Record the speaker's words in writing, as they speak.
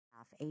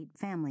ate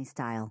family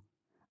style,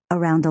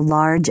 around a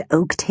large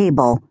oak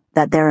table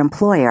that their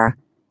employer,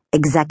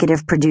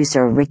 executive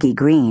producer Ricky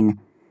Green,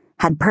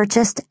 had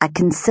purchased at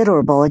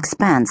considerable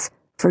expense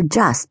for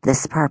just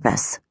this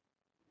purpose.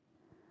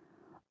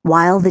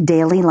 While the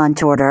daily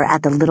lunch order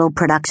at the little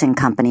production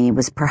company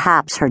was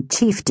perhaps her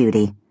chief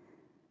duty,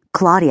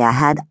 Claudia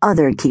had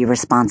other key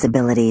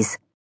responsibilities,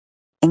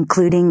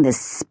 including the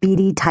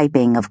speedy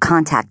typing of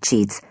contact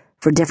sheets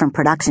for different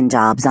production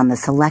jobs on the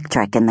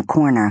Selectric in the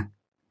corner.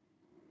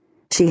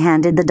 She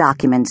handed the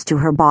documents to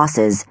her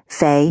bosses,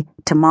 Faye,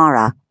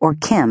 Tamara, or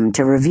Kim,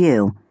 to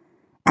review,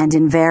 and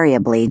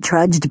invariably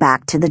trudged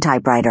back to the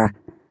typewriter,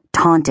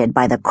 taunted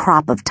by the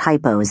crop of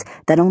typos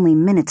that only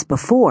minutes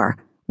before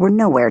were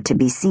nowhere to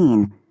be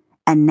seen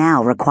and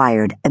now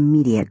required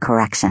immediate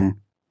correction.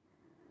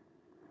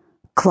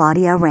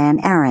 Claudia ran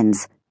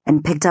errands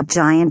and picked up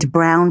giant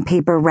brown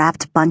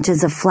paper-wrapped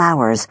bunches of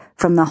flowers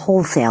from the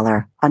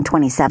wholesaler on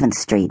 27th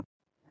Street.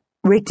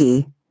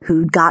 Ricky,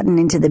 who'd gotten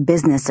into the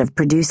business of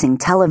producing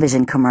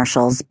television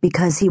commercials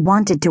because he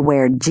wanted to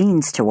wear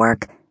jeans to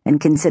work and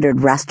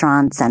considered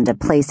restaurants and a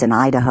place in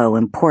Idaho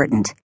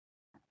important,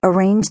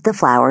 arranged the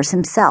flowers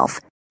himself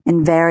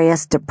in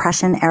various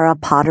Depression-era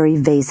pottery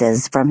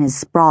vases from his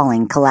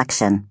sprawling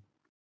collection.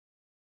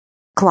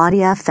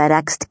 Claudia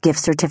FedExed gift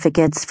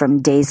certificates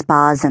from day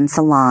spas and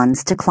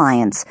salons to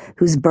clients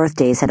whose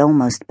birthdays had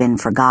almost been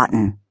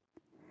forgotten.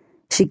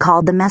 She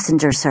called the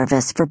messenger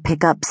service for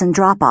pickups and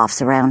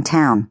drop-offs around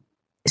town.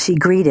 She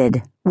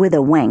greeted, with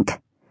a wink,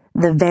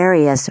 the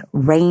various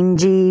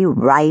rangy,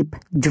 ripe,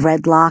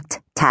 dreadlocked,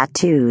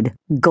 tattooed,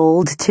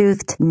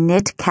 gold-toothed,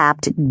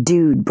 knit-capped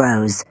dude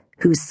bros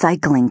whose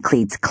cycling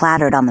cleats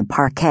clattered on the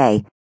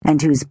parquet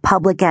and whose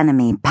public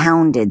enemy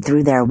pounded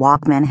through their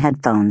Walkman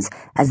headphones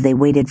as they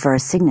waited for a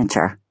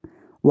signature,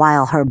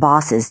 while her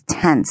bosses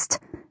tensed,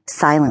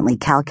 silently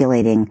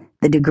calculating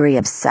the degree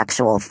of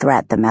sexual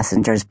threat the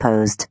messengers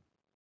posed.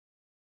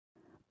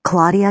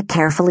 Claudia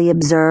carefully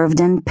observed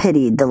and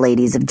pitied the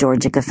ladies of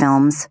Georgica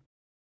Films.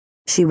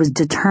 She was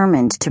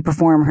determined to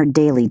perform her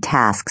daily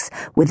tasks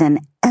with an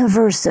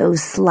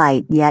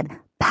ever-so-slight yet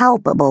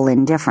palpable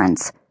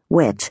indifference,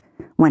 which,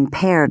 when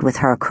paired with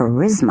her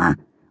charisma,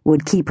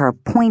 would keep her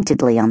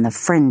pointedly on the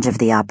fringe of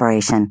the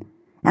operation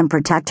and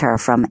protect her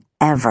from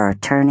ever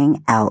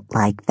turning out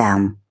like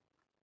them.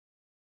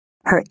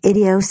 Her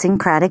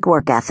idiosyncratic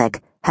work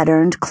ethic had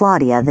earned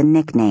Claudia the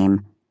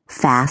nickname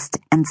Fast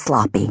and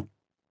Sloppy.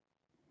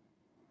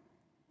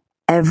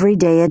 Every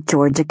day at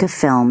Georgica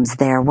Films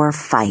there were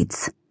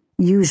fights,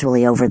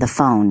 usually over the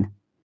phone.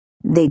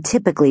 They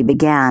typically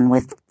began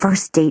with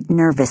first-date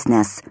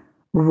nervousness,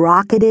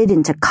 rocketed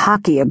into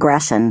cocky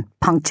aggression,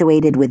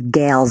 punctuated with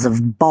gales of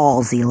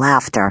ballsy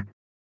laughter,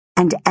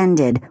 and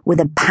ended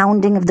with a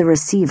pounding of the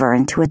receiver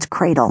into its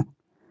cradle,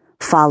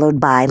 followed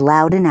by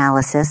loud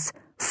analysis,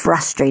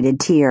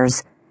 frustrated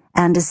tears,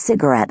 and a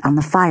cigarette on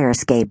the fire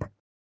escape.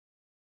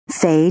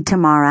 Faye,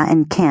 Tamara,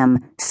 and Kim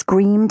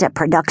screamed at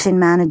production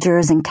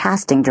managers and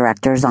casting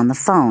directors on the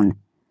phone.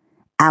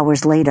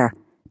 Hours later,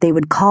 they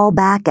would call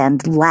back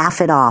and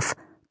laugh it off,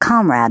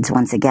 comrades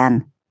once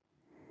again.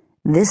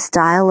 This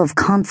style of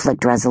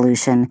conflict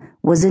resolution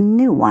was a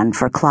new one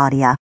for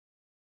Claudia.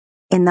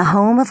 In the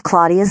home of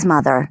Claudia's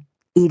mother,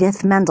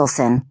 Edith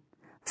Mendelsohn,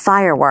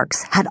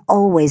 fireworks had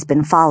always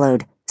been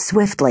followed,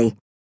 swiftly,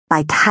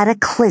 by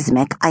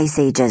cataclysmic ice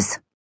ages.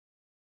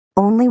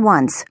 Only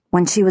once,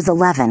 when she was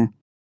 11,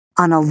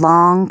 on a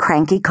long,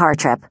 cranky car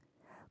trip,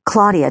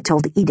 Claudia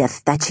told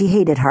Edith that she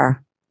hated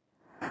her.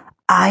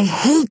 "I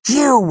hate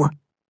you!"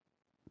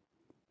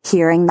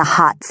 Hearing the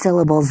hot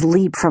syllables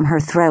leap from her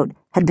throat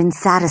had been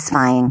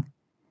satisfying.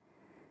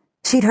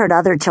 She'd heard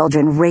other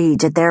children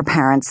rage at their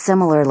parents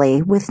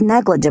similarly, with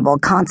negligible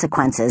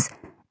consequences,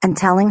 and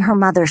telling her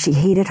mother she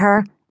hated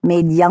her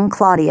made young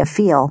Claudia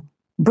feel,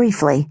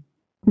 briefly,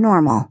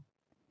 normal.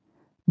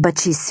 But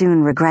she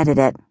soon regretted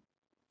it.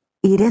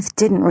 Edith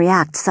didn't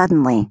react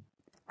suddenly.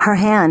 Her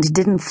hand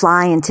didn't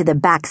fly into the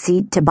back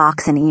seat to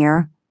box an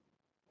ear.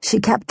 She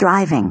kept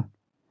driving,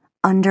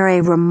 under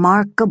a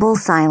remarkable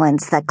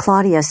silence that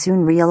Claudia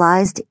soon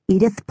realized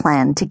Edith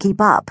planned to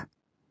keep up.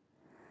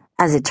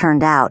 As it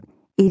turned out,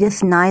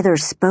 Edith neither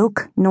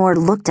spoke nor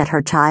looked at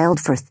her child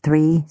for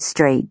 3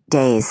 straight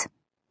days.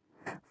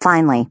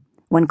 Finally,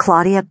 when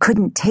Claudia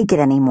couldn't take it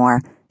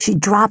anymore, she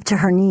dropped to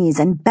her knees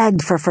and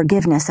begged for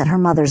forgiveness at her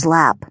mother's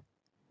lap.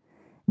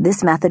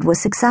 This method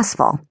was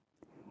successful.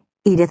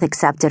 Edith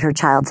accepted her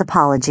child's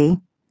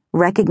apology,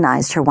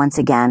 recognized her once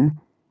again,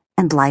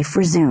 and life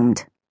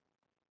resumed.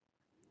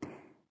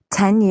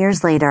 10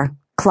 years later,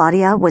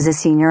 Claudia was a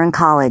senior in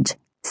college,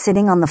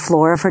 sitting on the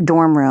floor of her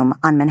dorm room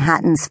on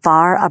Manhattan's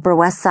far Upper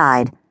West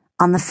Side,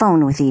 on the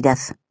phone with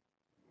Edith.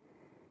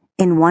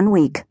 In 1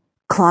 week,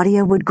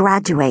 Claudia would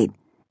graduate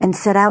and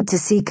set out to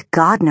seek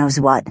God knows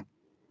what.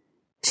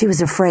 She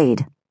was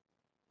afraid.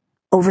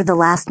 Over the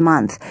last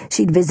month,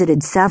 she'd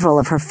visited several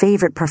of her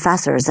favorite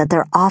professors at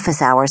their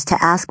office hours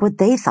to ask what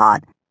they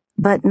thought,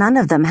 but none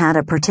of them had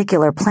a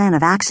particular plan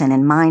of action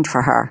in mind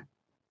for her.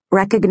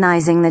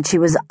 recognizing that she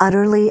was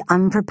utterly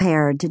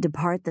unprepared to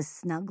depart the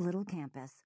snug little campus.